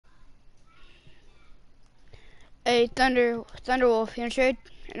Hey, Thunderwolf, you wanna trade?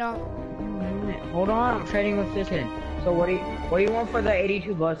 No. Hold on, I'm trading with this kid. So what do you want for the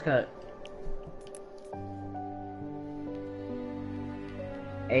 82 buzz cut?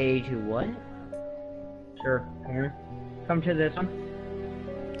 82 what? Sure, come here. Come to this one.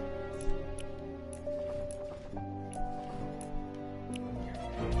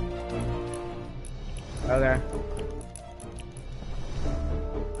 Okay.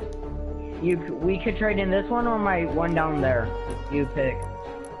 We could trade in this one or my one down there. You pick.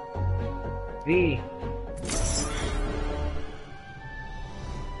 V.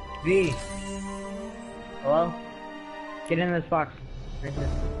 Hello? Get in this box. Right here.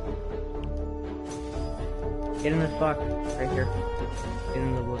 Get in this box. Right here. Get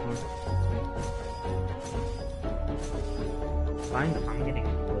in the wood one. Fine, I'm getting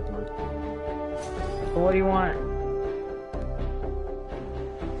the wood one. So what do you want?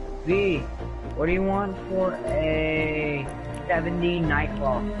 V, what do you want for a 70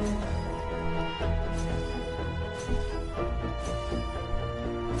 Nightclaw?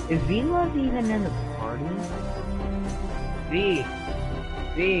 Is V-Love even in the party? V,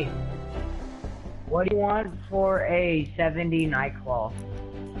 what do you want for a 70 Nightclaw?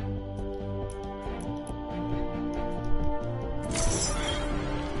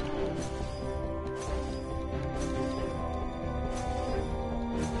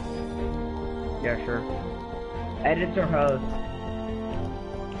 Yeah, sure. Editor host.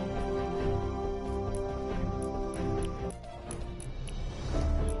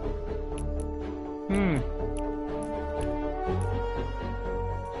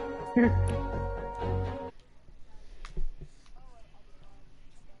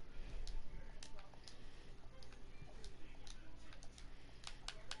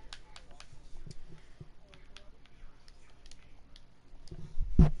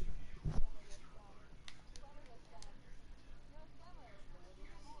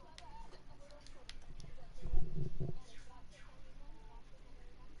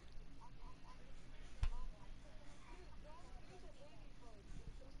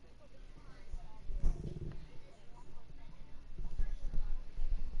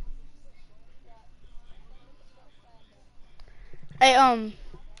 Hey,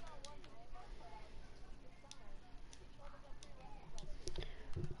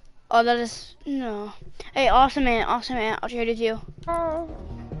 oh, that is, no. Hey, awesome man, I'll trade with you. I'm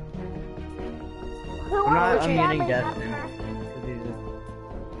not unmuting Destin.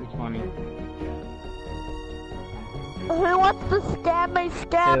 He's funny. Who wants to stab my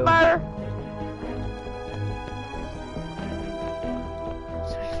scammer?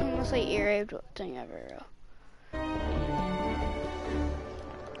 It's the most like ear-raped thing ever.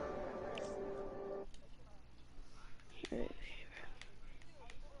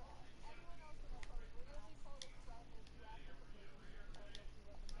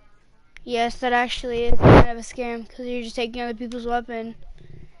 Yes, that actually is kind of a scam because you're just taking other people's weapon.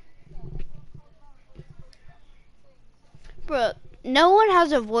 Bro, no one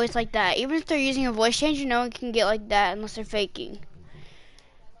has a voice like that. Even if they're using a voice changer, no one can get like that unless they're faking.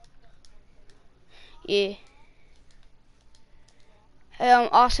 Yeah. Hey,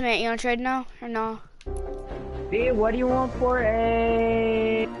 awesome man, you wanna trade now or no? B, what do you want for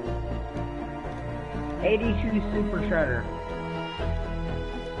a 82 Super Shredder?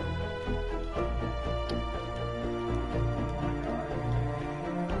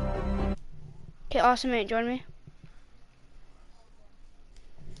 Okay, awesome man, join me.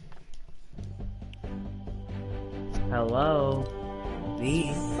 Hello?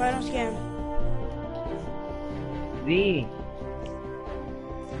 V? Right on scam. V?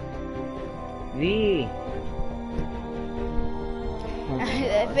 V?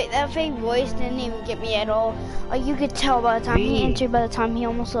 that fake voice didn't even get me at all. Like you could tell by the time he entered, by the time he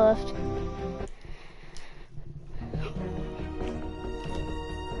almost left.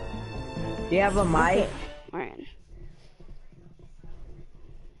 Do you have a mic? Alright.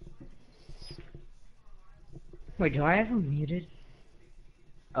 Wait, do I have him muted?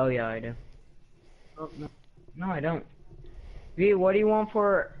 Oh yeah, I do. Oh no, no, I don't. V, what do you want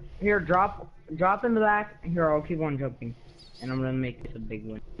for? Here, drop in the back. Here, I'll keep on jumping, and I'm gonna make this a big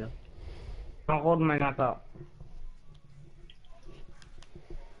window. I'll hold my map up.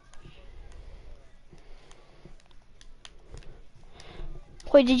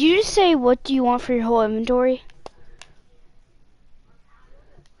 Wait, did you just say what do you want for your whole inventory?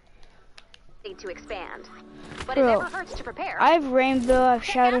 To expand, but Bro, it never hurts to prepare. I have Rainbow, I have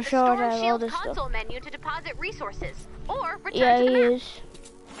Shadow Shard, I have all this console stuff. menu to deposit resources or return Yeah, to the he map. is.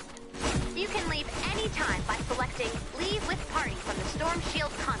 You can leave any time by selecting Leave with Party from the Storm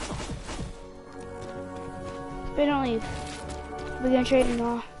Shield console. Wait, don't leave. We're gonna trade or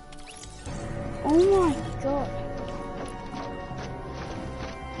not? Oh my god.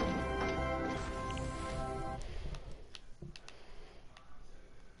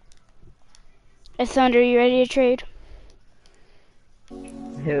 Hey, Thunder, you ready to trade?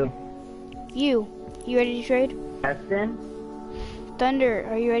 Who? You. You ready to trade? Preston? Thunder,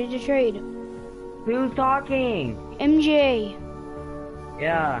 are you ready to trade? Who's talking? MJ.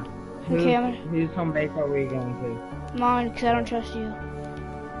 Yeah. Okay, Whose home base are we going to? Mine, because I don't trust you.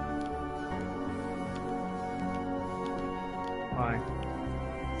 Why?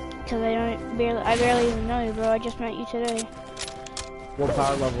 Because I barely even know you, bro. I just met you today. What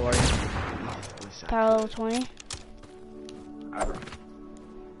power level are you? Power level 20.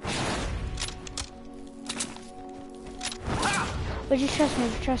 But just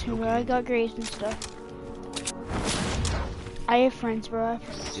trust me, bro. I got grades and stuff. I have friends, bro.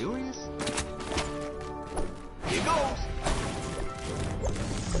 Serious? Here goes.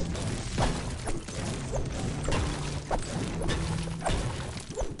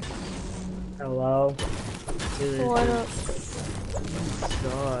 Hello? What up?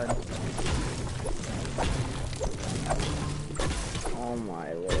 God. Oh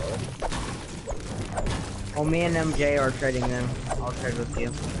my lord. Oh, me and MJ are trading them. I'll trade with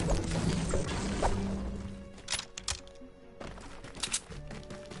you.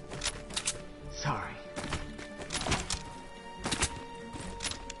 Sorry.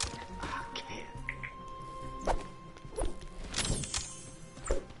 I can't.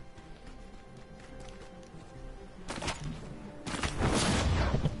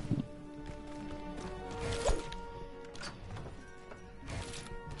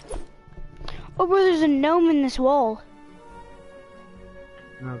 Oh, bro, there's a gnome in this wall.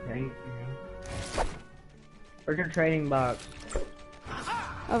 Okay. Where's your trading box?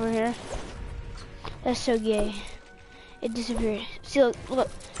 Over here. That's so gay. It disappeared. See, look.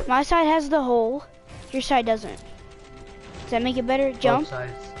 My side has the hole. Your side doesn't. Does that make it better? Jump. Both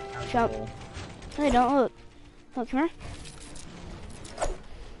sides have the Jump. hole. No, they don't. Look. Look, come here.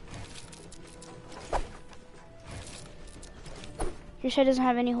 Your side doesn't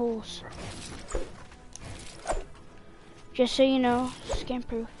have any holes. Just so you know, scam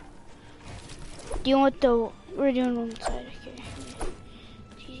proof. Do you want the? We're doing one side. Okay.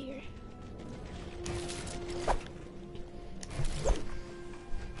 It's easier.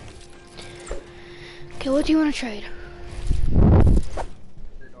 Okay, what do you want to trade?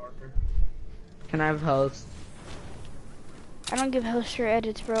 Can I have host? I don't give hosts or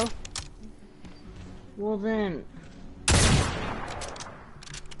edits, bro. Well then.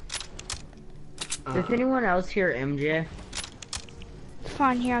 Does anyone else hear MJ?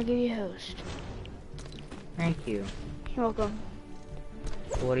 Fine, here, I'll give you a host. Thank you. You're welcome.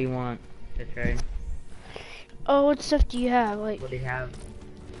 So what do you want to trade? Oh, what stuff do you have? Like, What do you have?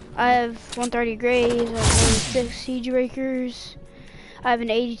 I have 130 Grays, I have 106 Siege Breakers, I have an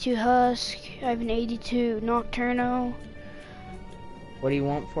 82 Husk, I have an 82 Nocturno. What do you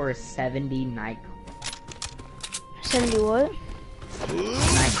want for a 70 night 70 what?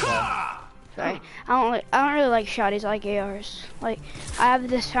 nightclub? Sorry, I don't really like shotties, I like ARs. Like, I have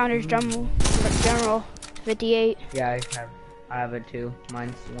this Founder's General 58. Yeah, I have it too.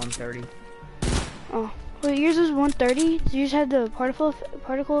 Mine's 130. Oh, wait, yours is 130? Does yours have the particle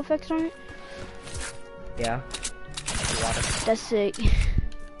effects on it? Yeah. Water. That's sick.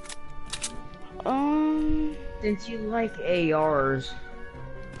 Since you like ARs.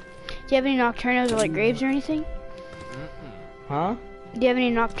 Do you have any Nocturnos or like Graves or anything? Huh? Do you have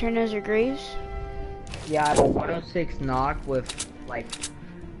any Nocturnos or Graves? Yeah, I have a 106 knock with like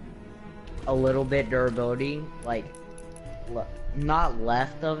a little bit durability, like not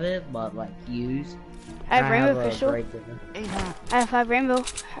left of it, but like used. I have Rainbow a Crystal. breaker. I have 5 Rainbow.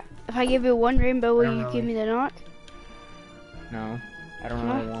 If I give you 1 Rainbow, will you give me the knock? No, I don't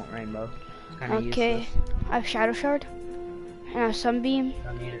really want rainbow. It's kind of Okay. useless. I have Shadow Shard. And I have Sunbeam.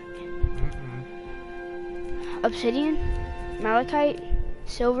 Don't need it. Obsidian. Malachite.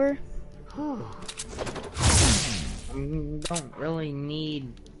 Silver. Don't really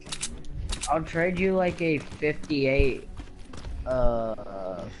need. I'll trade you like a 58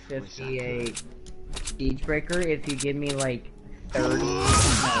 Siege Breaker if you give me like 30. No,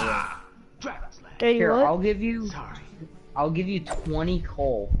 30 here, what? I'll give you 20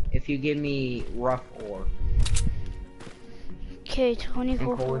 coal if you give me rough ore. Okay, 20 And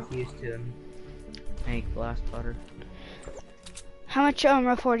coal. coal is used to make glass butter. How much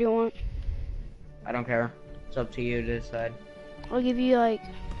rough ore do you want? I don't care. It's up to you to decide. I'll give you like,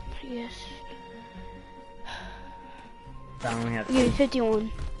 I guess. I only have I'll give you 51.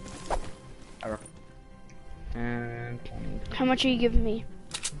 Alright. And 20. How much are you giving me?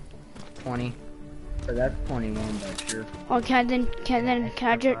 20. So that's 21, but sure. Oh, can I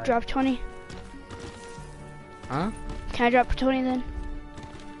drop 20? Huh? Can I drop 20 then?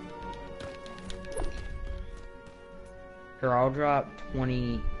 Sure, I'll drop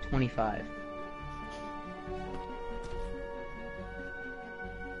 25.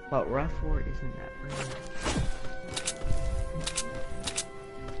 But rough for isn't that bad.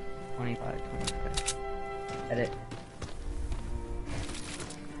 25. Edit.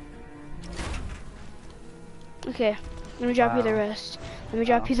 Okay, let me drop you the Wow. rest. Let me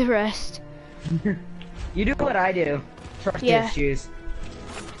drop you the rest. You do what I do. Trust Yeah. issues.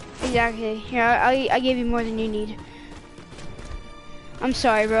 Exactly. Here, I gave you more than you need. I'm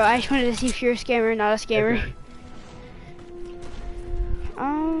sorry, bro. I just wanted to see if you're a scammer, not a scammer.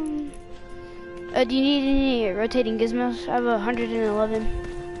 Okay. Do you need any rotating gizmos? I have 111.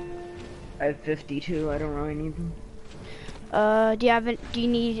 I have 52. I don't really need them. Do you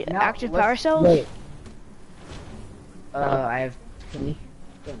need No, active let's- power cells? wait. I have 20.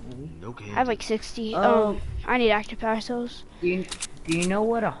 No candy. I have like 60. Oh. I need active power cells. Do you know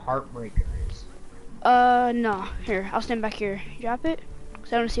what a heartbreaker is? No. Here, I'll stand back here. Drop it,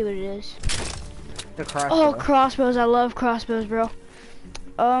 cause I want to see what it is. The crossbow. Oh, crossbows! I love crossbows, bro.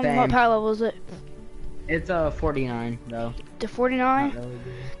 What Same. power level is it? It's a 49 though. The 49. Not really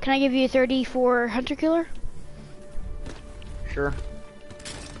good. Can I give you a 30 for hunter killer? Sure.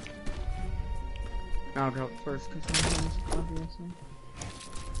 I'll drop first because I'm obviously.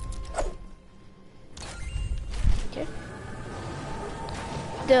 Okay.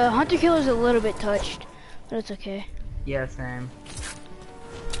 The hunter killer is a little bit touched, but it's okay. Yeah, same.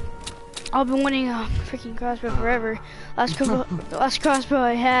 I've been winning a freaking crossbow forever. Last crossbow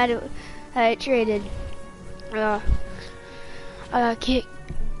I had, I traded. I got kicked.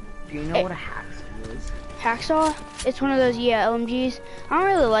 Do you know what a hacksaw is? Hacksaw? It's one of those, yeah, LMGs. I don't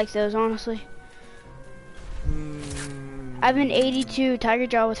really like those, honestly. I have an 82 Tiger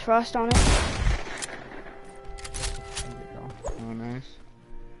Jaw with frost on it. Oh, nice.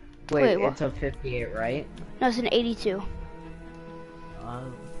 Wait, Wait, what? it's a 58, right? No, it's an 82.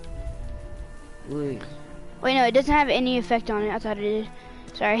 Wait. Wait, no, it doesn't have any effect on it. I thought it did.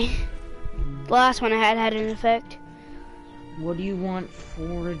 Sorry. The last one I had an effect. What do you want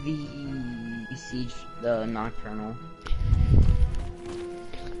for the siege, the nocturnal?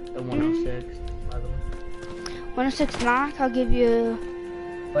 The 106, by the way. 106 knock, I'll give you...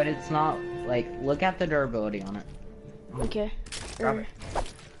 But it's not, like, look at the durability on it. Okay. Drop it.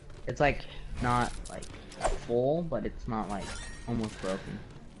 It's like, not, like, full, but it's not, like, almost broken.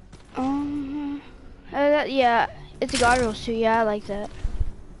 Yeah, it's a God Rolls too. Yeah, I like that.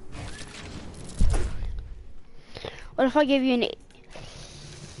 What if I give you an...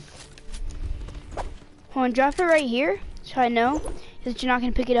 Hold on, drop it right here, so I know that you're not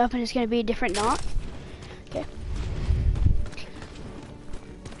going to pick it up and it's going to be a different knock. Okay.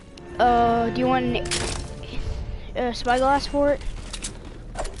 Do you want a spyglass for it?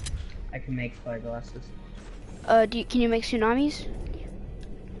 I can make spyglasses. Can you make tsunamis?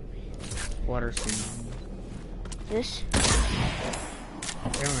 Water tsunamis. This? I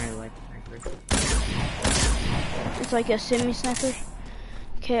don't really like snipers. It's like a semi-sniper.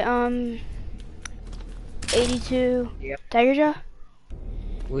 Okay, 82 Yep. Tiger Jaw?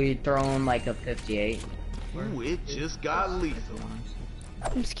 We throw in like a 58. Ooh, it just got lethal.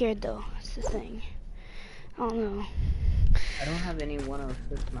 I'm scared though, that's the thing. I don't know. I don't have any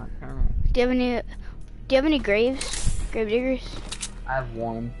 106 nocturnal. Do you have any graves? Grave diggers? I have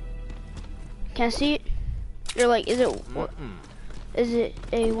one. Can I see it? Or like, is it Mm-mm. is it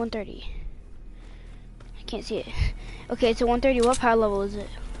a 130? I can't see it. Okay, it's a 130. What power level is it?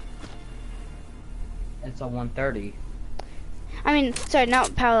 It's a 130. I mean, sorry,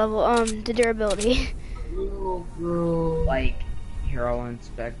 not power level. The durability. Like, here I'll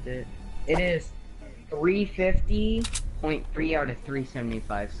inspect it. It is 350.3 out of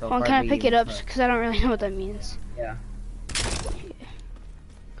 375. So Hold on, can I hardly pick it up? even touch. Because I don't really know what that means. Yeah.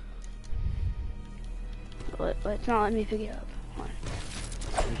 But it's not letting me pick it up. Hold on.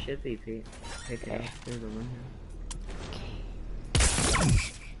 You should be pick it up through the window.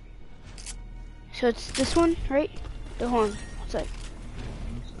 So it's this one, right? The hold on. What's that?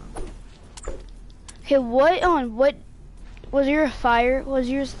 Okay, what was your fire? Was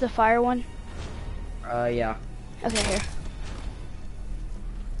yours the fire one? Yeah. Okay, here.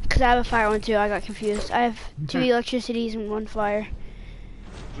 Cause I have a fire one too. I got confused. I have 2 electricities and 1 fire.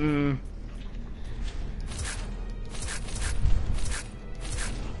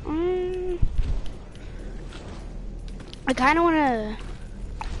 I kind of want to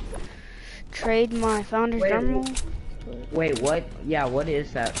trade my founder's thermal. Wait, what? Yeah, what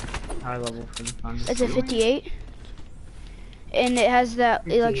is that power level for the founder's? It's a 58. And it has that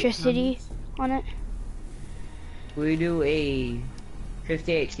 58 electricity on it. We do a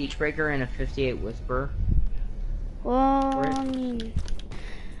 58 siege breaker and a 58 whisper. Well, I mean,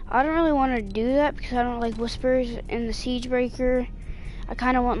 I don't really want to do that because I don't like whispers in the siege breaker. I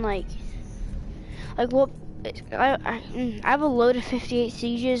kind of want like what I have a load of 58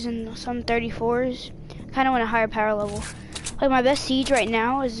 sieges and some 34s. Kind of want a higher power level. Like my best siege right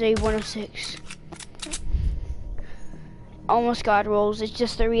now is a 106. Almost god rolls. It's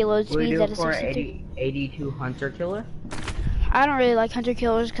just the reload speed that is 63. 82 hunter killer. I don't really like hunter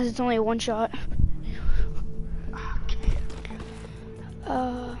killers because it's only a one shot.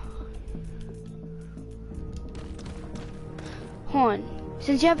 Hold on.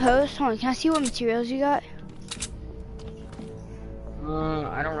 Since you have host, hold on. Can I see what materials you got?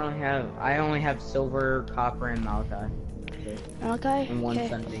 I don't really have. I only have silver, copper, and malachite. Okay. And one okay.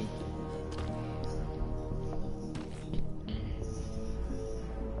 sunbeam.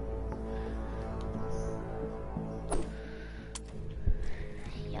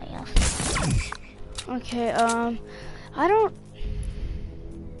 Okay, I don't...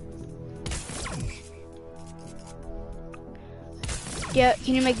 Yeah,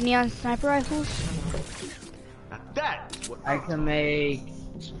 can you make neon sniper rifles? That's what I can make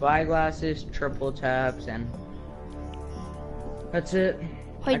spyglasses, triple taps, and that's it.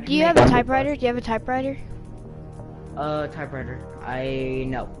 Wait, do you have a typewriter? Do you have a typewriter? Typewriter.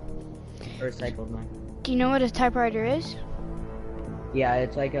 No. Recycled one. Do you know what a typewriter is? Yeah,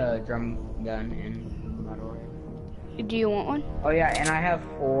 it's like a drum gun in metal. Do you want one? Oh yeah, and I have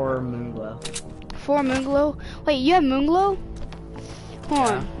 4 moonglow. 4 moonglow? Wait, you have moonglow? Hold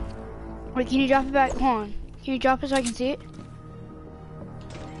on. Wait, can you drop it back? Hold on. Can you drop it so I can see it?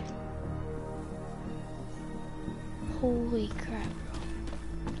 Holy crap, bro.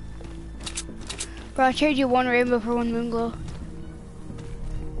 Bro, I traded you 1 rainbow for 1 moonglow.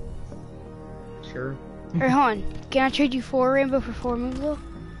 Sure. Or hold on. Can I trade you 4 rainbow for 4 moonglow?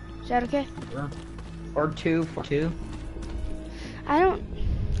 Is that okay? Yeah. Or 2 for 2. I don't...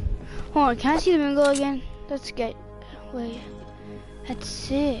 Hold on, can I see the moonglow again? Let's get... Wait. That's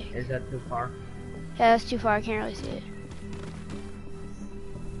sick. Is that too far? Yeah, that's too far. I can't really see it.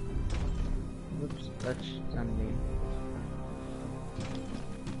 Oops, that's sunbeam.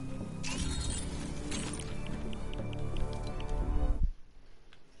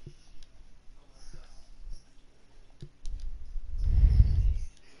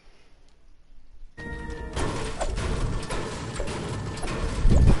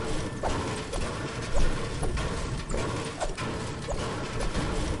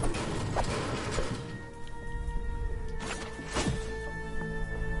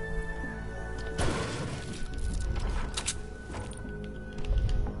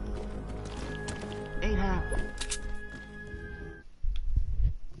 ain't happening.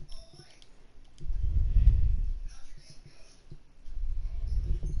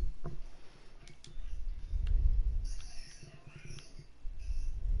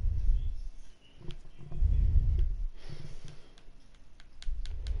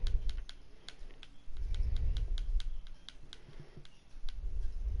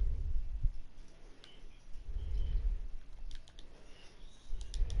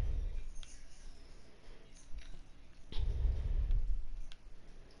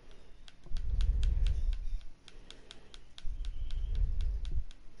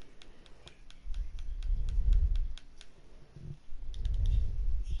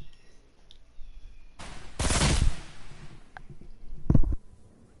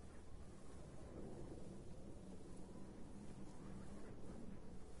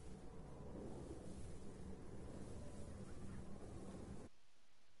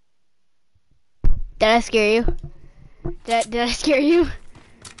 Did I scare you? Did I scare you?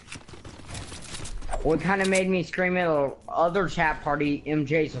 What kind of made me scream at the other chat party,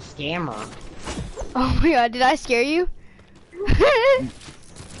 MJ's a scammer. Oh my god, did I scare you?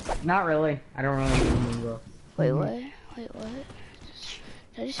 Not really. I don't really remember. Wait, what? Wait, what?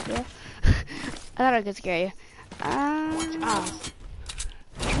 Did I just scare? I thought I could scare you.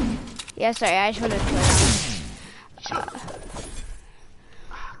 Yeah, sorry, I just wanted to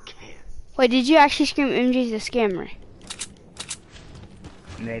Wait, did you actually scream MJ's a scammer?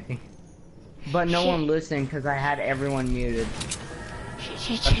 Maybe. But no one listened because I had everyone muted.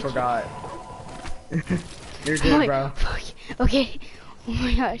 I forgot. You're good, bro. Fuck. Okay. Oh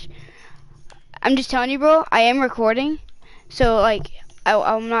my gosh. I'm just telling you, bro. I am recording, so like,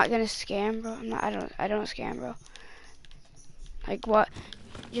 I'm not gonna scam, bro. I don't scam, bro. Like what?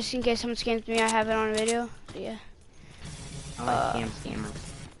 just in case someone scams me, I have it on video. So yeah. I like scammers.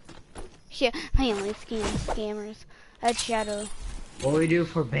 Yeah, I only scammers. That's Shadow. What do we do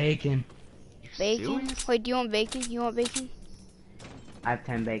for bacon? Bacon? Serious? Wait, do you want bacon? You want bacon? I have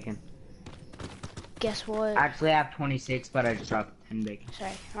 10 bacon. Guess what? Actually, I have 26, but I just dropped 10 bacon.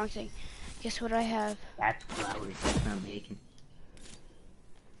 Sorry, wrong thing. Guess what I have? That's flowers, that's not bacon.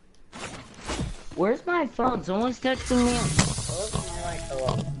 Where's my phone? Someone's texting me.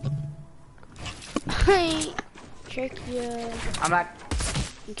 Hey, trick you. I'm back.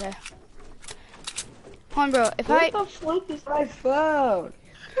 Okay. Hold on, bro. If What the fuck is my phone?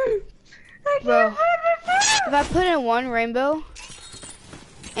 bro, if I put in one rainbow,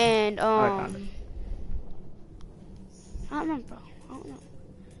 and I found it. I don't know, bro. I don't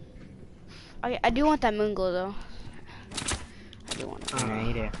know. I do want that moon glow though. I do want it. Yeah,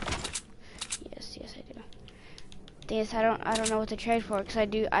 you do. Yes, I do. Thing is, I don't know what to trade for, cause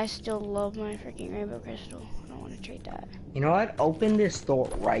I still love my freaking rainbow crystal. I don't want to trade that. You know what? Open this door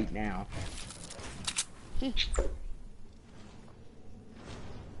right now. Pick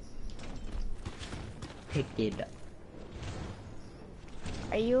it up.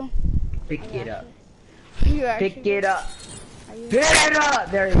 Are you? Pick it up. Are you actually? Pick it up. Are you? Pick it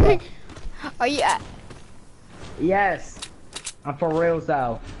up! There you go. Are you? Yes. I'm for real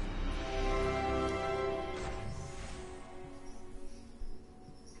though.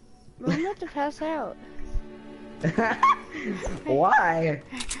 Bro, I'm about to pass out. Why?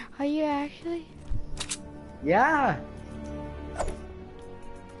 Are you actually? Yeah.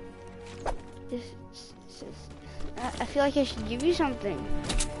 I feel like I should give you something.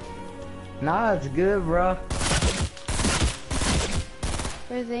 Nah, it's good, bro.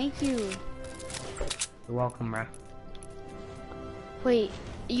 Bro, thank you. You're welcome, bro. Wait,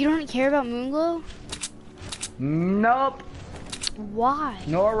 you don't care about Moonglow? Nope. Why?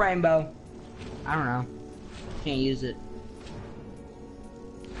 Nor rainbow. I don't know. Can't use it.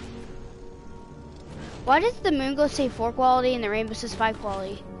 Why does the Moonglow say 4 quality and the rainbow says 5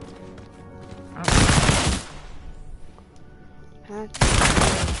 quality? I don't know.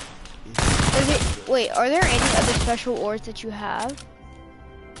 Wait, are there any other special ores that you have?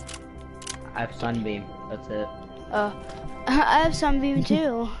 I have sunbeam. That's it. I have Sunbeam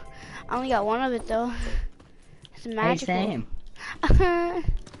too. I only got one of it though. It's magical. Hey, same.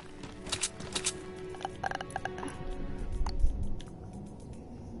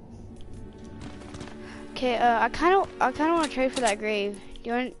 Okay, I kind of want to trade for that grave. Do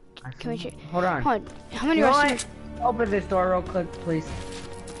you want? Can we trade? Hold on. Hold on. How many You know rest? what? Open this door real quick, please.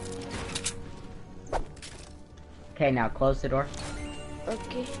 Okay, now close the door.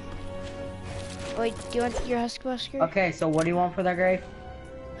 Okay. Wait, do you want your Huskbuster? Okay, so what do you want for that grave?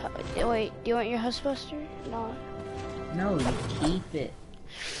 Wait, do you want your Huskbuster? No. No, you keep it.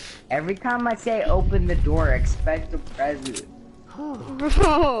 Every time I say open the door, expect a present.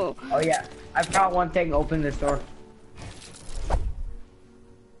 Bro. Oh yeah, I forgot one thing. Open this door.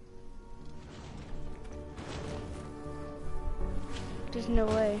 There's no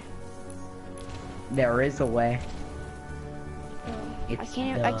way. There is a way. I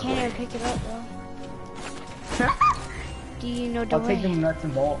can't even pick it up, bro. Do you know the I'll way? take them nuts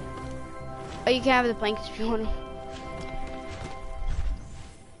and bolts. Oh, you can have the blankets if you want them.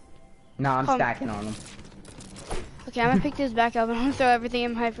 No, I'm stacking on them. Okay, I'm gonna pick this back up and I'm gonna throw everything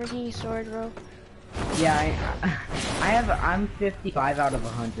in my freaking storage, bro. Yeah, I'm 55 out of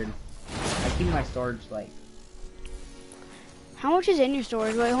 100. I keep my storage like. How much is in your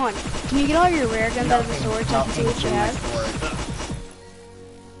storage? Wait, hold on. Can you get all your rare guns out of the storage so I can see what you in my have? storage.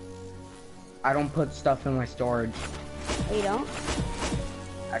 I don't put stuff in my storage. Oh, you don't?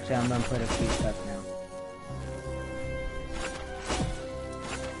 Actually, I'm gonna put a few stuff now.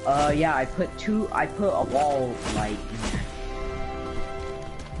 Yeah, I put a wall light in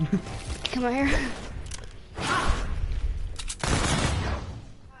there. Come out here.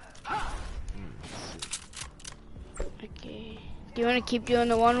 Okay. Do you want to keep doing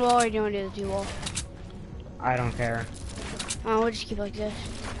the one wall or do you want to do the 2 wall? I don't care. Oh, we'll just keep like this.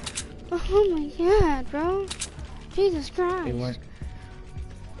 Oh my god, bro. Jesus Christ.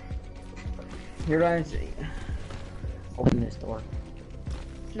 You're going to open this door.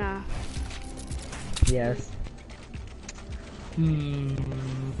 Nah. Yes. Hmm.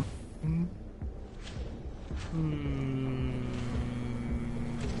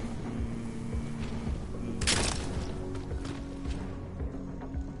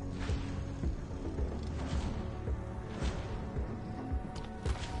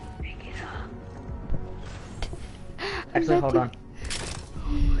 Actually, hold on.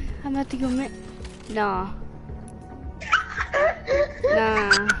 I'm about to go Nah.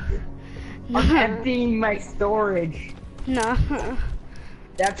 Nah. I'm emptying my storage. Nah.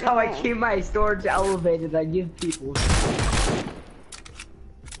 That's how I keep my storage elevated. I give people.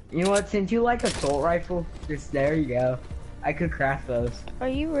 You know what? Since you like assault rifle, just there you go. I could craft those. Are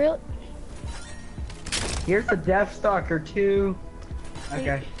you real? Here's the Death Stalker too.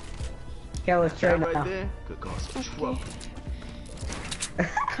 Okay. Okay, let's try That right now. there could cause some trouble.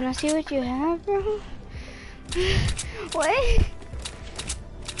 Can I see what you have, bro? What?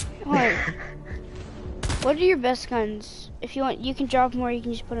 What? What are your best guns? If you want, you can drop more. You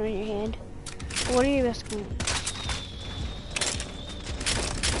can just put them in your hand. What are your best guns?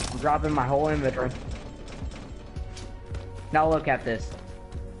 I'm dropping my whole inventory. Now look at this.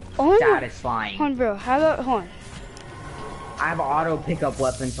 Oh, Satisfying. Hold on, bro. How about hold on? I have auto pickup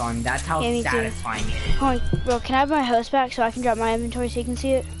weapons on. That's how Yeah, me too. satisfying it is. Hold on, bro. Can I have my host back so I can drop my inventory so you can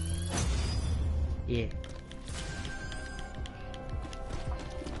see it? Yeah.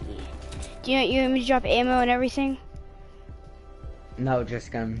 Do you want me to drop ammo and everything? No,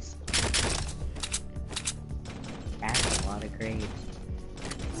 just guns. That's a lot of grades.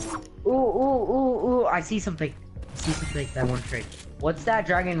 Ooh, ooh, ooh, ooh. I see something. I see something that one trade. What's that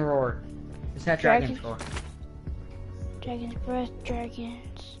dragon roar? What's that dragon's roar? Dragon's breath,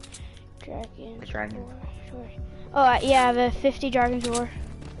 dragons. The dragon. Sure. Oh, yeah, I have a 50 dragon's roar.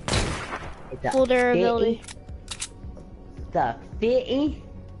 The Full durability. The 50?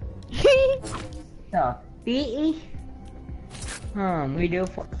 The 50? We do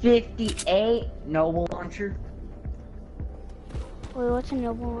for 58 noble launcher. Wait, what's a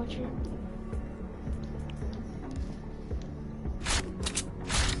noble launcher?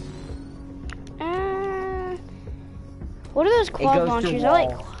 What are those quad launchers? I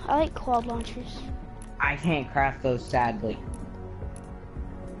like quad launchers. I can't craft those, sadly.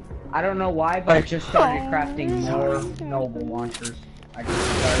 I don't know why, but I just started crafting more noble launchers. I just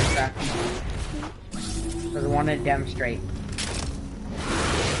started crafting because I want to demonstrate.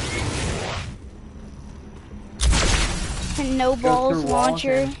 A no balls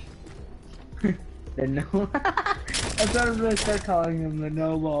launcher. The no. I thought I was gonna start calling them the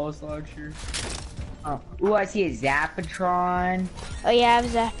no balls launcher. Oh, ooh, I see a Zapatron. Oh yeah, I have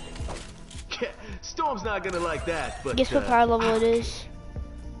Zap. Storm's not gonna like that, but Guess what power level it is?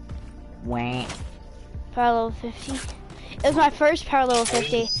 Wah. Power level 50. It was my first power level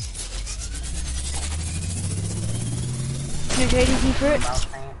 50. Can you trade anything for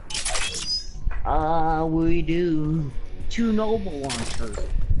it? We do 2 noble launchers.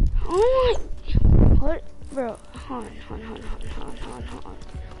 Oh my, what, bro? Hold on.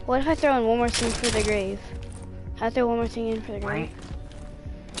 What if I throw in one more thing for the grave? I throw one more thing in for the grave.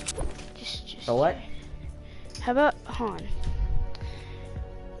 Just. So what? How about hold on?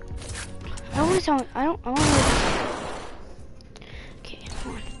 I want to. Okay,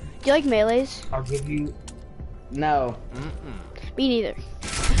 hold on. Do you like melees? I'll give you. No. Me neither.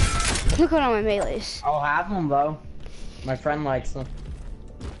 Look what on my melees. I'll have them though. My friend likes them.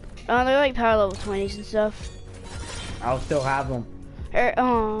 Oh, they're like power level 20s and stuff. I'll still have them.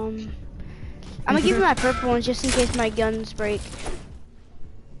 I'm gonna give you my purple ones just in case my guns break.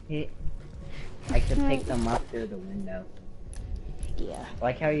 I could pick them up through the window. Yeah.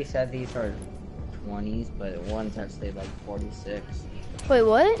 Like how you said these are 20s, but ones that say like 46. Wait,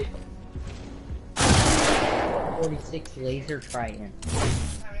 what? 46 laser trident.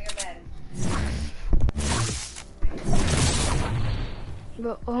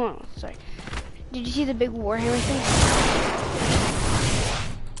 Bro, hold on, sorry. Did you see the big warhammer thing?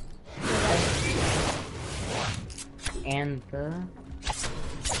 And the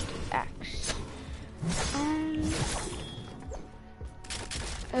Axe.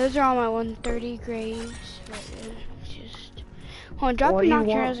 Those are all my 130 graves. Just hold on, drop what your do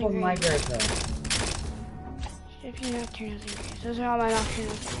you want nocturnals from and my graves. grave though? Drop your nocturnals and graves. Those are all my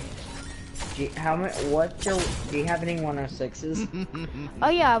nocturnals and graves. Do you have any 106s? Oh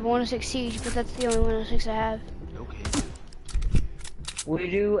yeah, I have 106 Siege, but that's the only 106 I have. Okay. We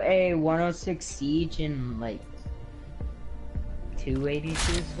do a 106 siege in like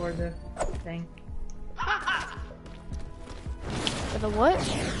 282 sort of thing. For the what?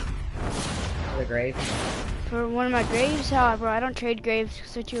 For the grave. For one of my graves? How, bro? I don't trade graves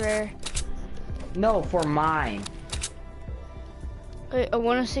because they're too rare. No, for mine. Wait, a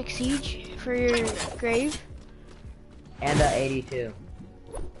 106 Siege for your grave? And a 82.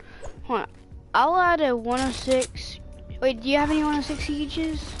 Hold on. I'll add a 106. Wait, do you have any 106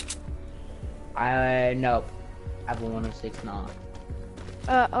 Sieges? Nope. I have a 106 knock.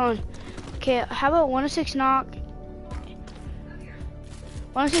 Hold on. Okay, how about 106 knock?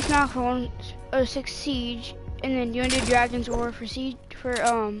 106 knock for 106 Siege And then you wanna do Dragon's War for siege for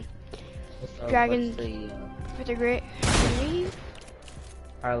Dragon for the great grave?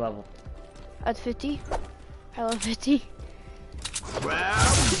 High level. At 50. I love 50.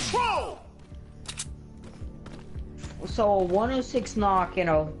 Ground control! So a 106 knock and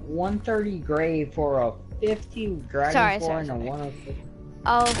a 130 grave for a 50 Dragon's War and a 106.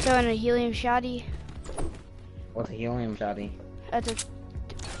 I'll throw in a helium shotty. What's a helium shotty? That's a.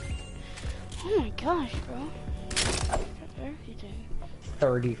 Oh my gosh, bro. Everything.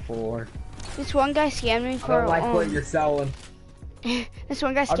 34. This one guy scammed me for. I don't like what you're selling. This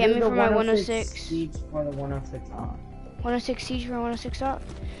one guy scammed me for my 106. Siege for the 106 knock. 106 siege for 106 knock.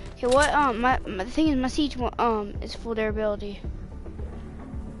 Okay, what? The thing is, my siege is full durability.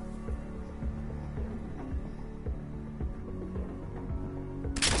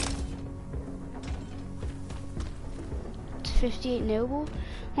 It's 58 noble.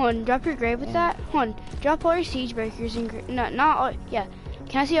 Hold on, drop your grave with that. Hold on, drop all your siege breakers and not all. Yeah,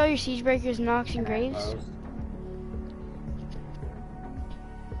 can I see all your siege breakers, knocks, and graves?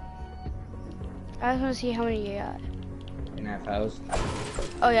 I just want to see how many you got. Can I pose?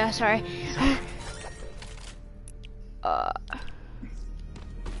 Oh yeah, sorry. Oh,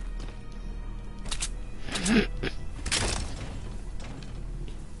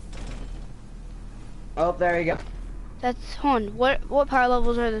 there you go. That's hold on. What power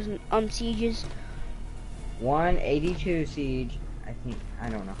levels are those sieges? 182 siege. I think I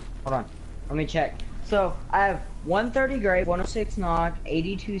don't know. Hold on. Let me check. So I have 130 grave, 106 knock,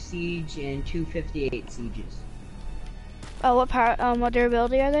 82 siege, and 258 sieges. Oh, what power? What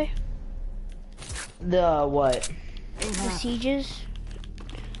durability are they? The what? The sieges.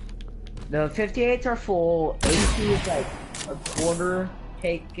 The 58s are full. 82 is like a quarter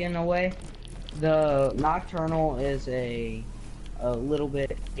taken away. The nocturnal is a little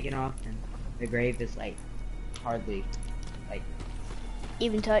bit taken off, and the grave is like hardly like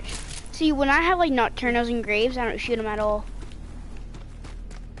Even touch. See, when I have like nocturnals and graves, I don't shoot them at all.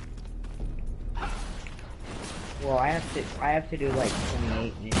 Well, I have to do like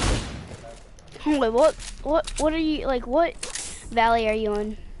 28 maybe. Oh, wait, what are you like? What valley are you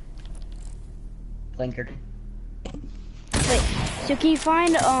in? Blinkered. Wait, so can you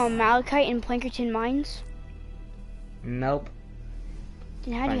find Malachite and Plankerton mines? Nope.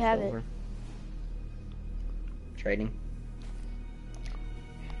 Then how do you have it? Trading.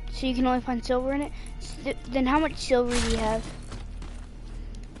 So you can only find silver in it? Then how much silver do you have?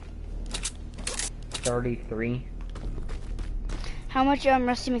 33. How much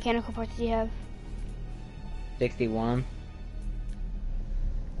rusty mechanical parts do you have? 61.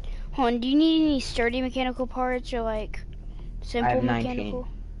 Hold on, do you need any sturdy mechanical parts or like simple mechanical?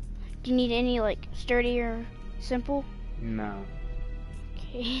 Do you need any like sturdy or simple? No.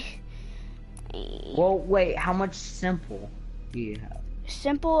 Okay. Well, wait, how much simple do you have?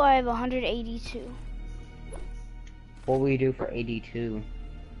 Simple, I have 182. What will you do for 82?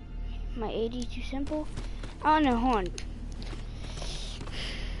 My 82 simple? I don't know, hold on.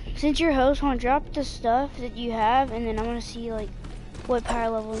 Since you're host, hold on, drop the stuff that you have, and then I want to see like what power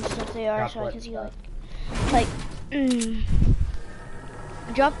level and stuff they are, Drop so I what can see stuff? like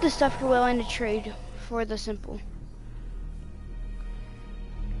drop the stuff you're willing to trade for the simple.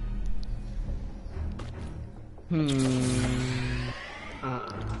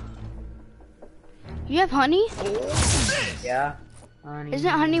 You have honey? Yeah. Honey. Isn't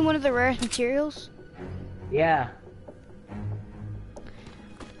honey one of the rarest materials? Yeah.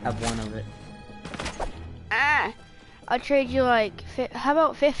 Have one of it. I'll trade you like, how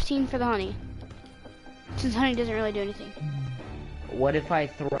about 15 for the honey? Since honey doesn't really do anything. What if I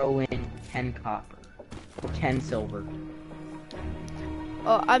throw in 10 copper? Or 10 silver?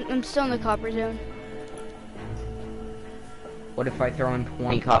 Oh, I'm still in the copper zone. What if I throw in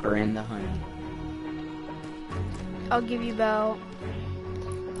 20 copper in the honey? I'll give you about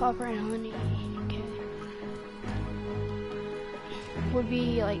copper and honey. Okay. Would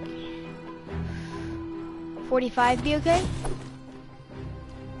be like 45 be okay?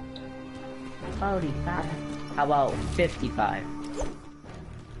 45. How about 55?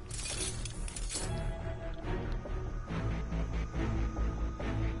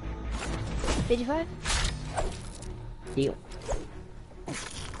 $55? Deal.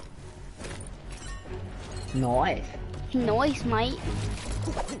 Nice. Nice, mate.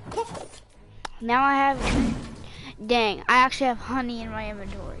 Now I have... Dang, I actually have honey in my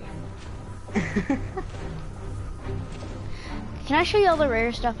inventory. Can I show you all the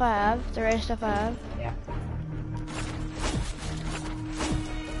rare stuff I have? The rare stuff I have? Yeah.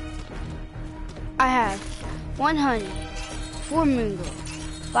 I have 1 honey, 4 moon gold,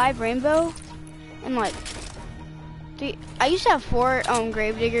 5 rainbow, and like I used to have 4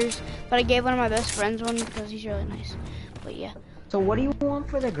 grave diggers, but I gave one of my best friends one because he's really nice. But yeah. So what do you want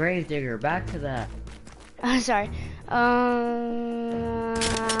for the grave digger? Back to that. Sorry. I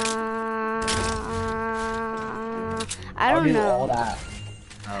don't know. All that.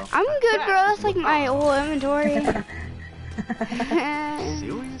 Oh. I'm good, bro. That's like my whole inventory.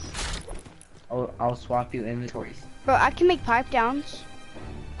 Serious? I'll swap you inventories. Bro, I can make pipe downs.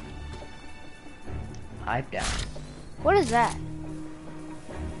 Pipe down. What is that?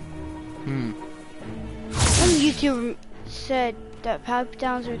 Some YouTuber said that pipe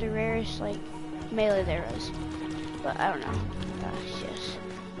downs are the rarest, like, melee there is. But I don't know. That's just...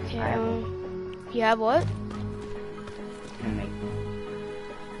 Okay, you have what?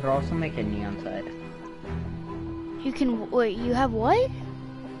 Could also make a neon sight. You can... Wait, you have what?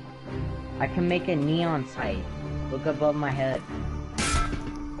 I can make a neon sight. Look above my head.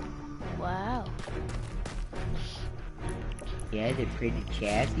 Wow. Yeah, they're pretty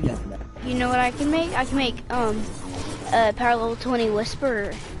chassis. You know what I can make? I can make, a power level 20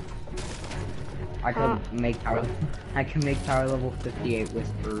 whisperer. I can make power level 58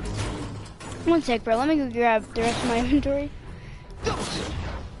 whispers. One sec, bro. Let me go grab the rest of my inventory.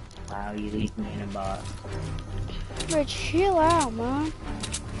 Wow, you leave me in a box. Bro, chill out, man.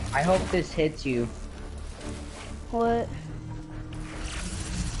 I hope this hits you. What?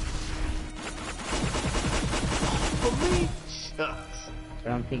 For me? Shucks. I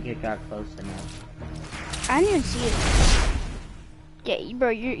don't think it got close enough. I didn't even see it. Yeah, bro,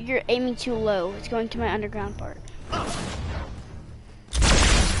 you're aiming too low. It's going to my underground part.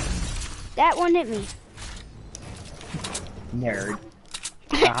 That one hit me. Nerd.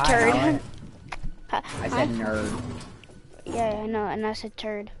 Turd. I said nerd. Yeah, I know, and I said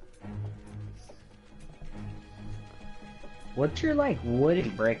turd. What's your like wooden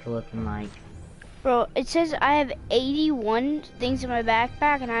brick looking like? Bro, it says I have 81 things in my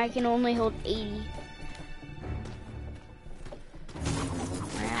backpack, and I can only hold 80.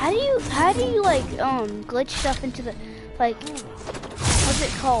 How do you like glitch stuff into the, like, what's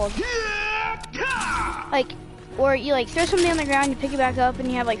it called? Like, or you like throw something on the ground, you pick it back up, and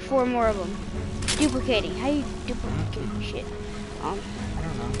you have like 4 more of them. Duplicating. How do you duplicate shit? I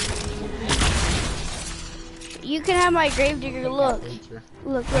don't know. You can have my gravedigger. Look,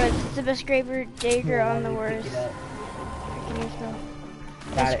 bro, it's the best gravedigger on the worst.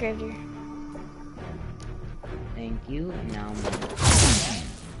 Best gravedigger. Thank you. Now.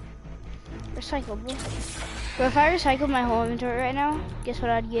 Recyclable. But if I recycled my whole inventory right now, guess what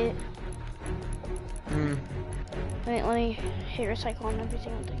I'd get? Let me hit recycle on every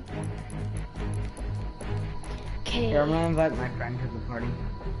single thing. Okay. Here, I'm gonna invite my friend to the party.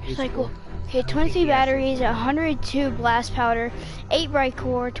 Recycle. Okay, 23 batteries, 102 blast powder, 8 bright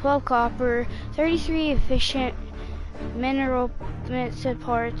core, 12 copper, 33 efficient mineral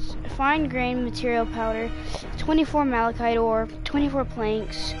parts, fine grain material powder, 24 malachite ore, 24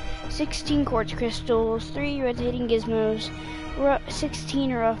 planks, 16 quartz crystals, 3 rotating gizmos,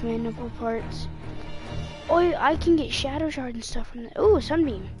 16 rough mandible parts. Oh, I can get shadow shard and stuff from that. Oh,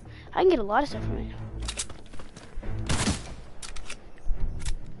 sunbeam. I can get a lot of stuff from it.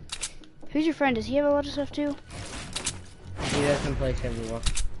 Who's your friend? Does he have a lot of stuff too? He doesn't play Civil War.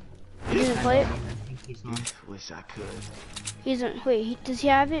 He doesn't play it? I think he's on. Wish I could. He doesn't. Wait, does he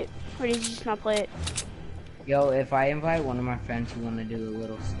have it? Or does he just not play it? Yo, if I invite one of my friends who want to do a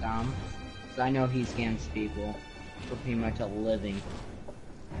little stomp, because I know he scams people for pretty much a living.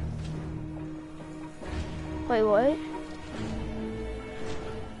 Wait, what?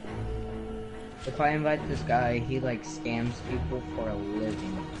 If I invite this guy, he like scams people for a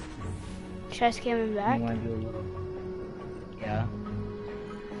living. Should I scam him back? You want to do a little? Yeah.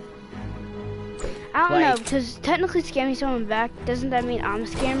 I don't know, because technically scamming someone back, doesn't that mean I'm a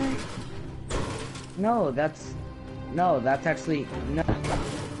scammer? No, that's actually, no,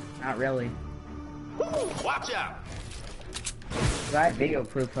 not really. Watch out! I have video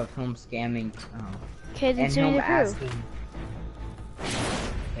proof of him scamming, Okay, then and send him me the proof. asking.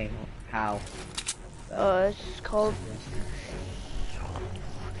 Okay, how? It's called...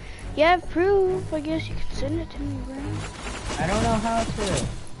 You have proof, I guess you can send it to me, bro. I don't know how to.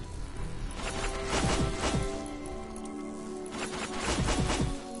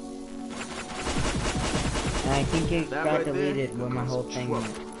 And I think it That got right deleted there, when my whole thing trouble.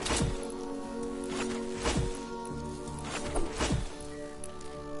 went.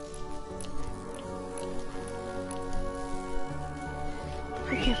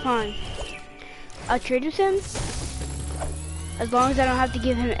 Okay, fine. I'll trade with him, as long as I don't have to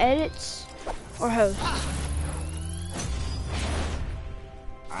give him edits or hosts.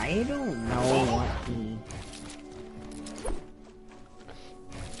 I don't know what he...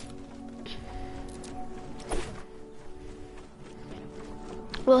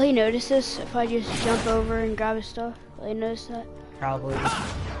 Will he notice this if I just jump over and grab his stuff? Will he notice that? Probably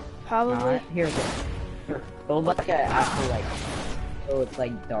Probably. not. Here, go look at after like, so it's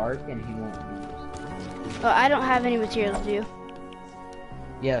like dark and he won't notice. Oh, I don't have any materials, do you?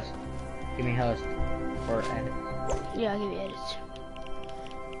 Yes. Give me host or edit. Yeah, I'll give you edits.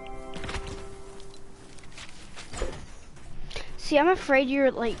 See, I'm afraid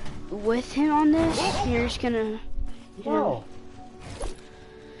you're like with him on this. And you're just gonna. You know,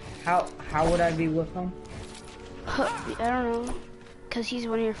 How would I be with him? I don't know. Cause he's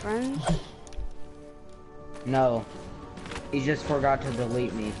one of your friends. No. He just forgot to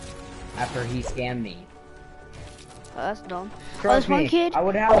delete me after he scammed me. Oh, that's dumb. Trust this one me, kid. I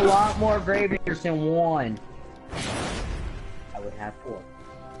would have a lot more grave diggers than one. I would have 4.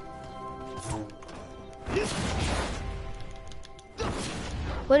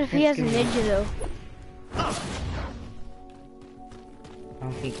 What if he has a ninja though? I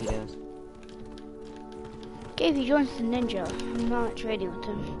don't think he does. Okay, if he joins the ninja, I'm not trading with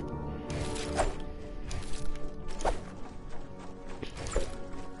him.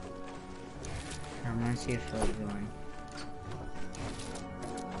 I'm gonna see if he'll join.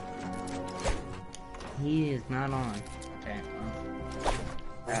 He is not on. Okay.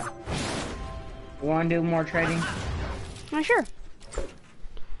 Yeah. You wanna do more trading? Not sure.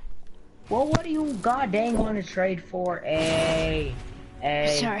 Well, what do you god dang want to trade for?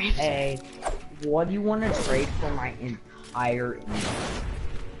 Sorry. What do you want to trade for my entire inventory?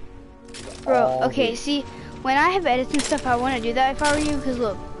 Bro, okay, see, when I have edits and stuff, I want to do that if I were you, because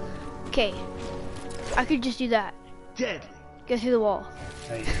look, okay, I could just do that. Deadly. Go through the wall.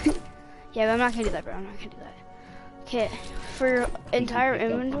 Yeah, but I'm not going to do that, bro, I'm not going to do that. Okay, for your entire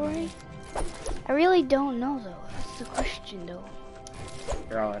inventory, I really don't know, though. That's the question, though.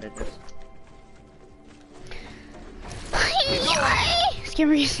 Here, I'll edit this. Scare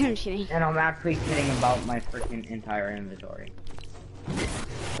me, I'm just kidding. And I'm actually kidding about my freaking entire inventory.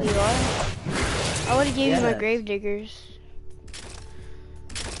 Oh, you are? I would have gave you my grave diggers.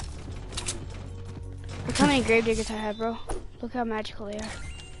 Look how many grave diggers I have, bro. Look how magical they are.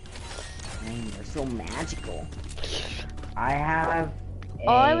 Dang, they're so magical. I have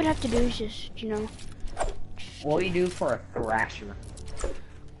All I would have to do is just, you know. What do you do for a thrasher?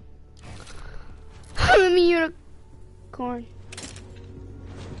 I'm a unicorn.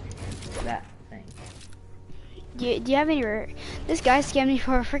 That thing. Do you have any This guy scammed me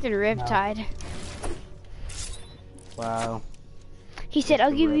for a freaking riptide. Wow. He said,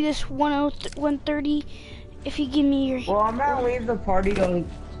 I'll give you this 130 if you give me your... Well, I'm gonna leave the party to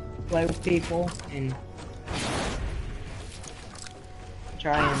play with people and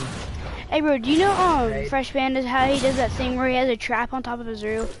try and... Hey bro, do you know Fresh Pandas, how he does that thing where he has a trap on top of his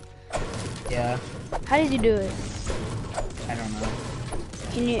roof? Yeah. How does he do it? I don't know.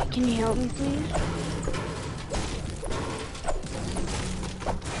 Can you help me please?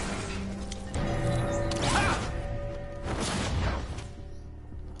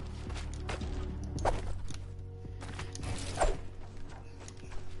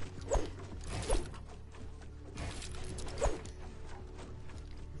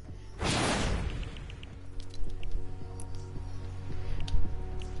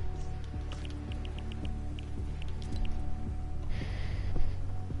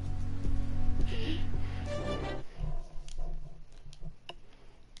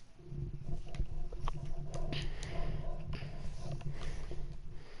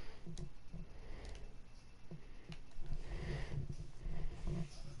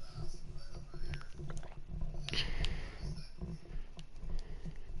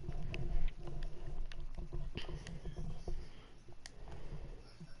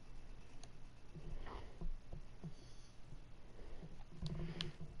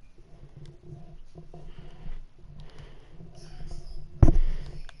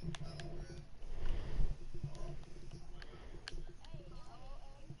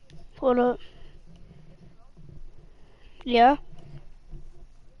 Hold up. Yeah?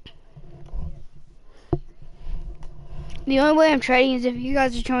 The only way I'm trading is if you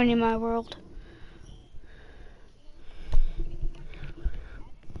guys are joining my world.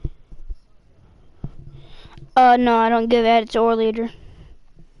 No, I don't give edits or leader.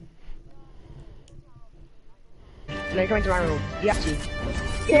 No, you're coming to my world. You have to.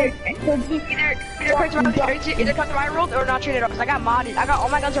 Either come to my world or not trade it off. Cause I got modded. All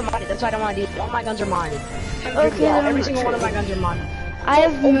my guns are modded. That's why I don't want to do it. All my guns are modded. Okay, yeah, then every single one of my guns are modded. I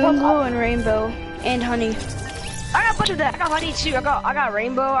have moonglow and rainbow and honey. I got a bunch of that. I got honey too. I got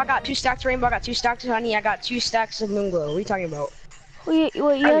rainbow. I got 2 stacks of rainbow. I got 2 stacks of honey. I got 2 stacks of moonglow. What are you talking about? Wait, you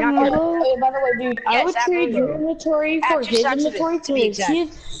have not gonna- Mungo? Hey, by the way, dude, I Yes, would I trade your remember. inventory for At two his stacks of it, inventory to be because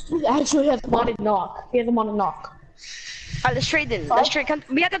he actually has modded knock. He has a modded knock. Alright, let's trade then. Let's trade.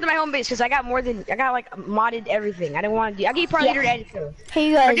 We have to come to my home base because I got like modded everything. I didn't want to do. I give you part leader to edit too. Hey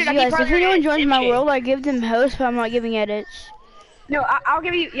you guys, Dude, I you keep guys, if partnering anyone with joins my MJ. world, I give them hosts, but I'm not giving edits. No, I'll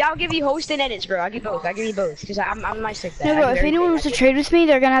give you. Yeah, I'll give you host and edits, bro. I'll give both. I'll give you both because I'm nice like that. No, I bro, give if anyone everything. wants to trade with me,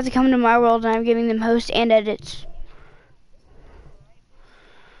 they're gonna have to come to my world, and I'm giving them hosts and edits.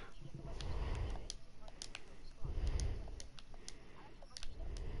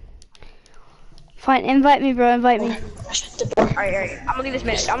 Fine, invite me, bro, invite me. Alright. I'm gonna leave this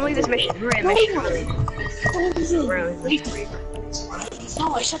mission. We're in mission.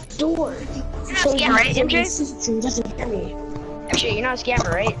 No, I shut the door. You're not a scammer, right, MJ? He doesn't hear me. MJ, you're not a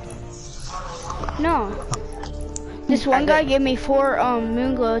scammer, right? No. This one guy gave me 4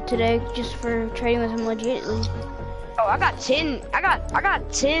 Moonglow today just for trading with him legitimately. Oh, I got 10. I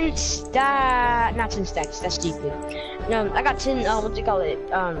got 10 not 10 stacks. That's stupid. No, I got 10. What do you call it?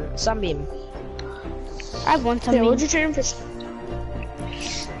 Sunbeam. I have one Yeah, something. what'd you trade him for?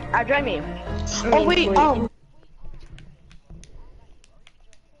 Join me. Oh wait,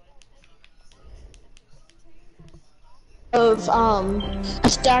 of a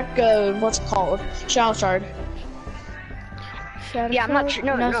stack of what's it called? Shadow Shard. Shadow Yeah, I'm not Shard?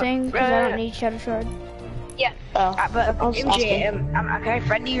 no, Nothing, because I no. don't need Shadow Shard. Yeah. Oh, But I was MJ, asking. can I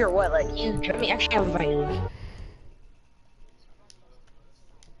friend you or what? Like you join me? Actually, I'm inviting you.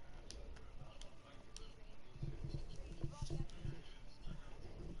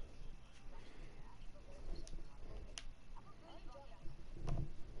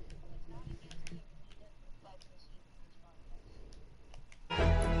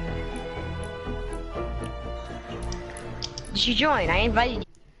 Did you join? I invited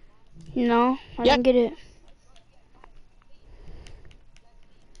you. No, I Yep. didn't get it.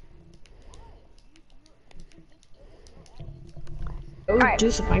 Oh, Alright.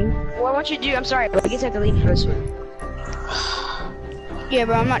 do something. What I want you to do, I'm sorry, but I guess I have to leave for this one. Yeah,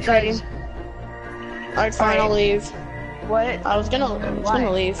 bro, I'm not trading. Alright, fine, I'll leave. What? I was gonna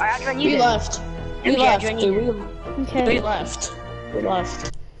leave. Alright, I'll join you We then. left. We MJ, left, join dude. you. We Okay. left. We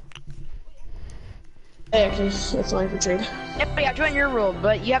left. Yeah, because it's only for trade. Yeah, I'll join your rule,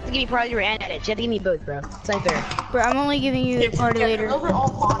 but you have to give me part leader and edits. You have to give me both, bro. It's unfair. Bro, I'm only giving you the party later. Those are all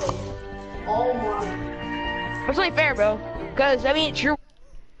modded. All modded. It's only fair, bro. Cause I mean, it's your.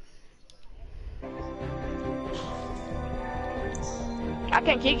 I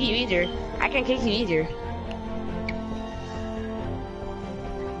can't kick you either.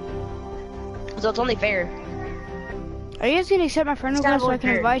 So it's only fair. Are you guys gonna accept my friend It's kinda request so I can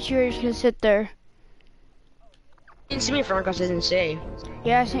unfair. invite you, or are you just gonna sit there? You didn't see me in front request, I didn't say.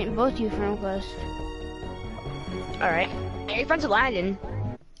 Yeah, I sent both you friend requests. Alright. Are you friends with Landon?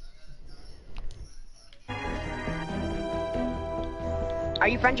 Are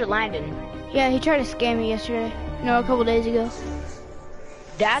you friends with Landon? Yeah, he tried to scam me yesterday. No, a couple days ago.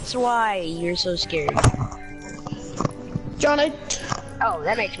 That's why you're so scared. John, Oh,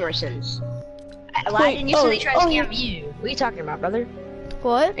 that makes more sense. Landon used to try to scam you. What are you talking about, brother?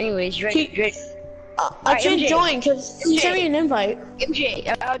 What? Anyways, you're I Alright, can't MJ. join because he sent me an invite.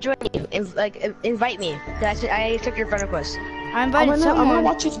 MJ, I'll join you. Invite me. I took your friend request. I invited I'm someone. gonna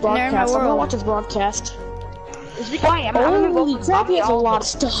watch his and they're in my broadcast. I'm gonna world. watch his broadcast. Just be quiet. I'm gonna Holy go. crap, he has a lot of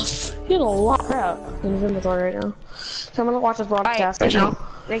stuff. He has a lot of crap in his inventory right now. So I'm gonna watch his broadcast right now.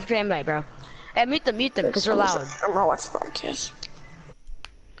 Thank you for the invite, bro. Hey, mute them, because they're loud. I'm gonna watch the broadcast.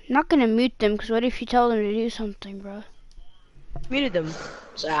 I'm not gonna mute them, because what if you tell them to do something, bro? Muted them.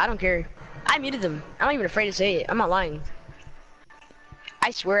 So I don't care. I muted them. I'm not even afraid to say it. I'm not lying.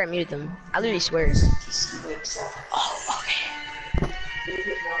 I swear I muted them. I literally swear. Oh, okay.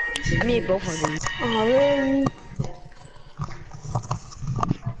 I muted both of them. Oh, really?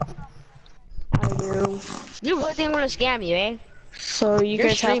 I do. You really think I'm gonna scam you, eh? So you You're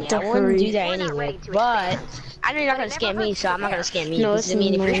guys have streaming. to I wouldn't do hurry. that We're not anyway. ready to But expand. I know you're not gonna scam me, so I'm not gonna scam you. No, Because, I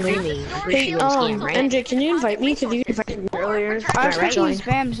mean, if you're listen, streaming, I'm pretty Hey, sure you're gonna scam, right? MJ, can you invite me? Because you invited me earlier. I was Alright, thinking join.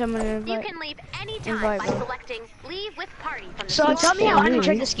 spam someone to You invite. can leave anytime Invite by me. selecting Leave with Party from the So start. tell me how I scam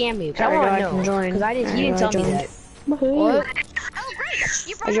tried me. to scam you. 'Cause I Alright, wanna I know. can join. Because you didn't Alright, tell I me joined. that. Woohoo. What? Oh, great!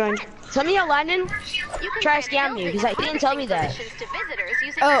 You I brought joined. a friend. Tell me how Landon You can try to grant scam me, no because he didn't tell me that. permissions to visitors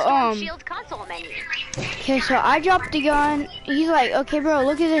using Oh, the Storm um, Shield console menu. Okay, so I dropped the gun. He's like, okay, bro,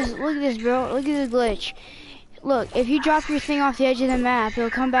 look at this, bro, look at this glitch. Look, if you drop your thing off the edge of the map, it'll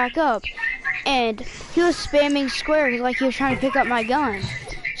come back up. And he was spamming squares like he was trying to pick up my gun.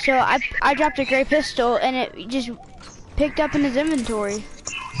 So I dropped a gray pistol, and it just picked up in his inventory.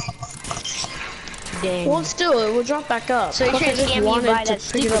 dang. Well, still, it will drop back up. So you're Plus, trying I to just scam me wanted by to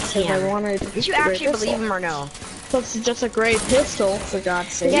that pick it up stupid because I scam. wanted. Did you a great actually believe pistol. him or no? Plus, it's just a great pistol, for God's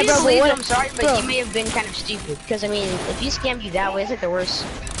sake. Yeah, Yeah, bro, bro, believe but it, what- I'm sorry, but bro. you may have been kind of stupid. Because, I mean, if you scammed you that way, it's like the worst.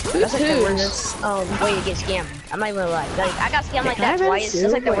 Me That's like the too, worst way to get scammed. I'm not even gonna lie. Like, I got scammed like Can I that have twice. it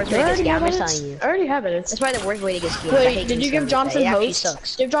That's like the too? worst Wait, way to do get I scammed, I'm already just have telling you. it? I already have it. That's probably the worst way to get scammed. I Wait, hate did getting you give scammed like Johnson that. It actually host?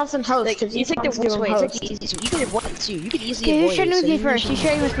 sucks. Give Johnson host, Like, because it's like the worst way. It's like the easiest way. You could avoid it too. You could easily Okay, avoid who's trading it. with So me you first? should Who's use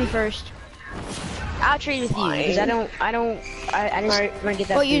trading it. with me first? I'll trade with you because I just want to get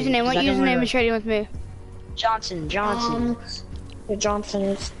that. What food, username? 'cause What I don't wanna- username is trading with me? Johnson. Johnson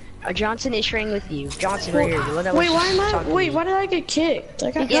is. Johnson is trading with you. Johnson right here. The one that wants Wait, why to am I? talk to Wait, me. why did I get kicked? I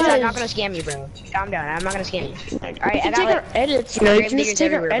got Yes, I'm not kicked. gonna scam you, bro. Calm down. I'm not gonna scam you. Alright, You I can got take like our edits, you know. You grave can just diggers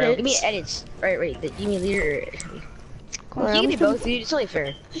take our everywhere, bro. Give me edits. edits. Right. Give me leader. Come on, You I'm can do just gonna- both, dude. It's only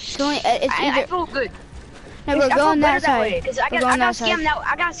fair. it's either. I feel good. No, we're I feel going that better that way side. because I We're got going that scammed side. now.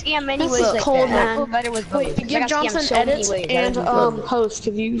 I got scammed many This ways is like cold, that. I man. feel better with both. Wait, 'cause I give got scammed Johnson so many edits ways. and host,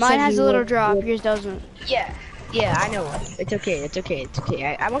 because you Mine said has you a little would- drop. Yours doesn't. Yeah, I know. It's okay.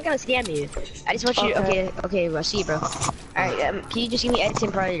 I'm not gonna scam you. I just want you to. Okay. Well, see you, bro. Alright, can you just give me edits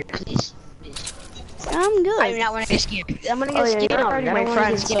in prior, please? I'm good. I do not want to get scammed. I'm gonna get yeah, scammed. you're I already don't my want to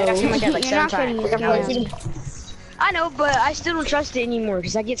friend, get scammed. I got so- scammed like that like You're not 7 getting times. scammed. I know, but I still don't trust it anymore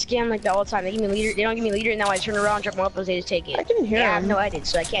because I get scammed like that all the time. They give me leader, they don't give me leader, and now I turn around, drop my weapons, they just take it. I can hear Yeah, I have him. no edits,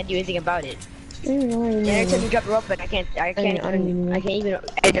 so I can't do anything about it. And every time Wait, you drop your weapon, I can't even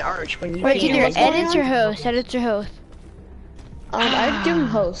edit arch when you. Wait, can't either use it. edits or host. Edits or host. I do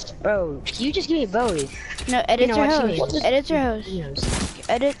host. Bro, can you just give me both? No, edits know or what you host. mean. Edits or host. Yes.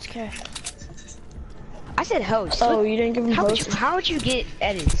 Edits. Okay. I said host. Oh, you didn't give him host? How would you get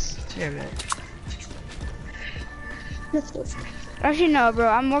edits? Never mind. Actually, no, bro.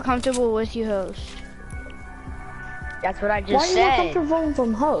 I'm more comfortable with you host. That's what I just Why are you more said. comfortable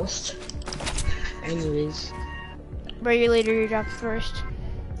from host? Anyways. Bro, your leader, you dropped first.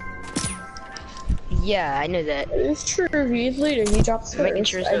 Yeah, I know that. It's true, he's leader, he drops I'm making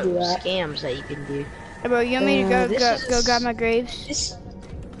first. sure I do there's that. scams that you can do. Hey, bro, you want me to this go is- grab my graves? This.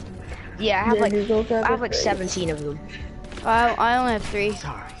 Yeah, I have Yeah, like you go grab I have the like graves. 17 of them. I only have 3.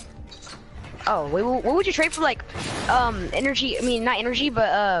 Sorry. Oh, wait, what would you trade for like, energy? I mean, not energy,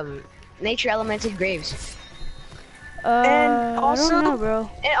 but nature elemented graves. And also- I don't know, bro.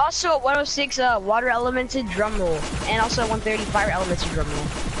 And also a 106 water elemented drum roll, and also a 130 fire elemented drum roll.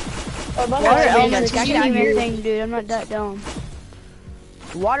 Oh, by the Water way, elements guys, can guys, do guys, anything, dude. I'm not that dumb.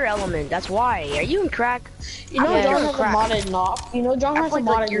 Water element, that's why. Are you in crack? You know Yeah. John has a Crap. modded knock? You know John I has feel a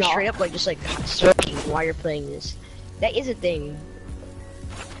like modded you're knock? straight up like just like searching while you're playing this. That is a thing.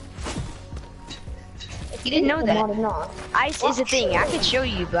 You didn't know that. Modded knock. Ice is a thing. I could show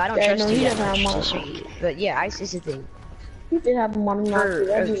you, but I don't Yeah, trust no, you he that doesn't much have to show modded you. But yeah, ice is a thing. He did have a modded knock, For-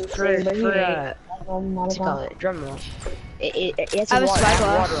 that'd be for- insane, but he for, ain't. What's Modded it called? knock. It? Drum roll. It's I have a water. I have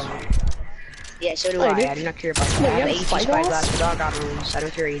spyglass. water on it. Yeah, so do Wait, I. dude. I do not care about that. Wait, I have you have 82 spyglass? spyglass with all god rules. I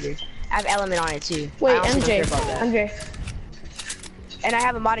don't care either. I have element on it too. Wait, I also don't care MJ, about that. MJ. And I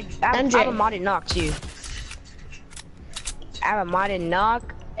have a modded. I have a modded knock too. I have a modded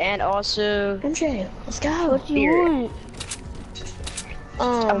knock and also MJ, let's go. What do you Spirit. want?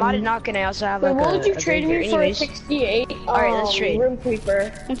 a modded knock, and I also have Wait, like what would you a trade graveyard. me for a Anyways, 68 Alright, let's trade. room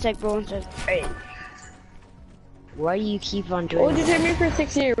creeper? One sec, bro. One sec. Alright. Why do you keep on What doing would you that? trade me for a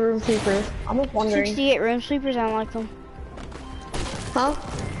 68 room creeper? I'm just wondering. 68 room sweepers. I don't like them. Huh?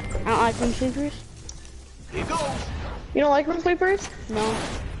 I don't like room sweepers. Here goes. You don't like room creepers? No.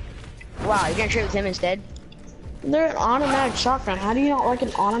 Wow, you're gonna trade with him instead? They're an automatic shotgun. How do you not like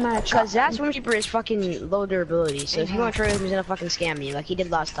an automatic shotgun? Cause that's when Reaper is fucking low durability. So if you want to trade with him, he's gonna fucking scam you like he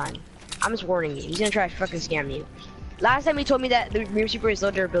did last time. I'm just warning you. He's gonna try to fucking scam you. Last time he told me that the Reaper is low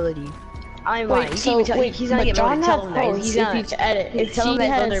durability. I ain't lying. Wait, He's so wait, he's gonna but get John modded. has Tell him that. hosts He's if gonna he's edit. If tell him he that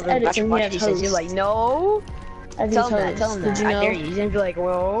low has durability. edits and he Watch has what he says. He's hosts. like, no. As Tell his him that. Tell hosts. him Did that. you I know? dare you. He's gonna be like,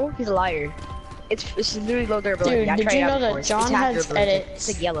 well, he's a liar. It's literally low durability. Dude, I did tried you it know out that before. It's John half has durability. edits?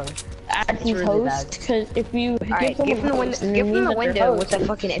 It's like yellow. As his really host, bad. because if you Alright, give him the window. Give him the window with the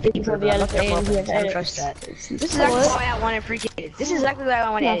fucking epic for the I edits and he has don't edits. trust that. This is exactly why I wanted freaking edits. This is exactly why I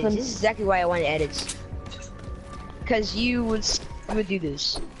wanted edits. Nothing. This is exactly why I wanted edits. Cause you would do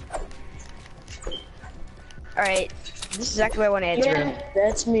this. Alright, this is exactly why I wanted edits, bro. Yeah,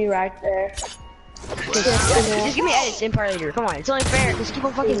 that's me right there. Just give me edits in part leader. Come on, it's only fair. Cause keep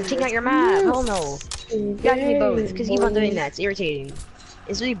on fucking taking out your map. Hell no. You gotta give me both. Cause you keep on doing that. It's irritating.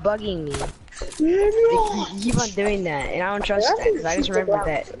 It's really bugging me. You keep on doing that, and I don't trust that. Cause I just remember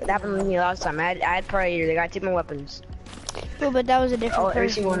that happened with me last time. I had part leader. They got to take my weapons. Bro, but that was a different Oh, every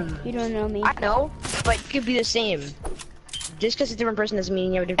person. single one. You don't know me. I know, but it could be the same. just because it's a different person doesn't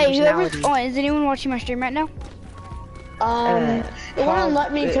mean you have a different Hey, whoever's personality. on, is anyone watching my stream right now? It wouldn't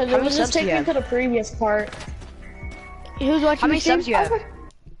let me because how it many would just subs do take you me have? to the previous part. Who's watching How my many stream? subs do you have?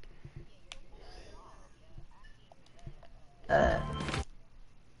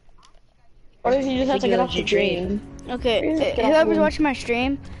 Or if you just have to get off the Legit game. Okay, Get off whoever's the- watching my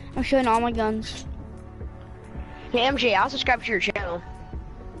stream, I'm showing all my guns. Hey MJ, I'll subscribe to your channel.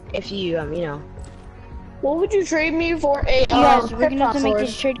 If you, you know. What would you trade me for a You guys, we're pip gonna have to make sword?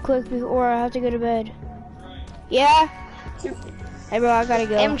 this trade quick before I have to go to bed. Yeah? Hey bro, I gotta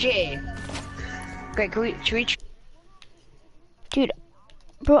go. MJ. Great, should we Dude,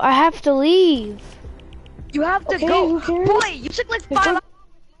 bro, I have to leave. You have to Okay, go. who cares? Boy, you took like 5 hours.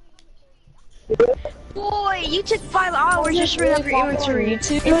 Boy, you took 5 hours just to up your inventory.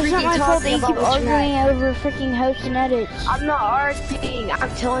 YouTube. Bro, it's not freaking my fault that talking you keep about what's arguing over freaking hosts and edits. I'm not arguing. I'm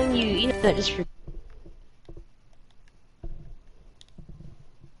telling you, you know, just for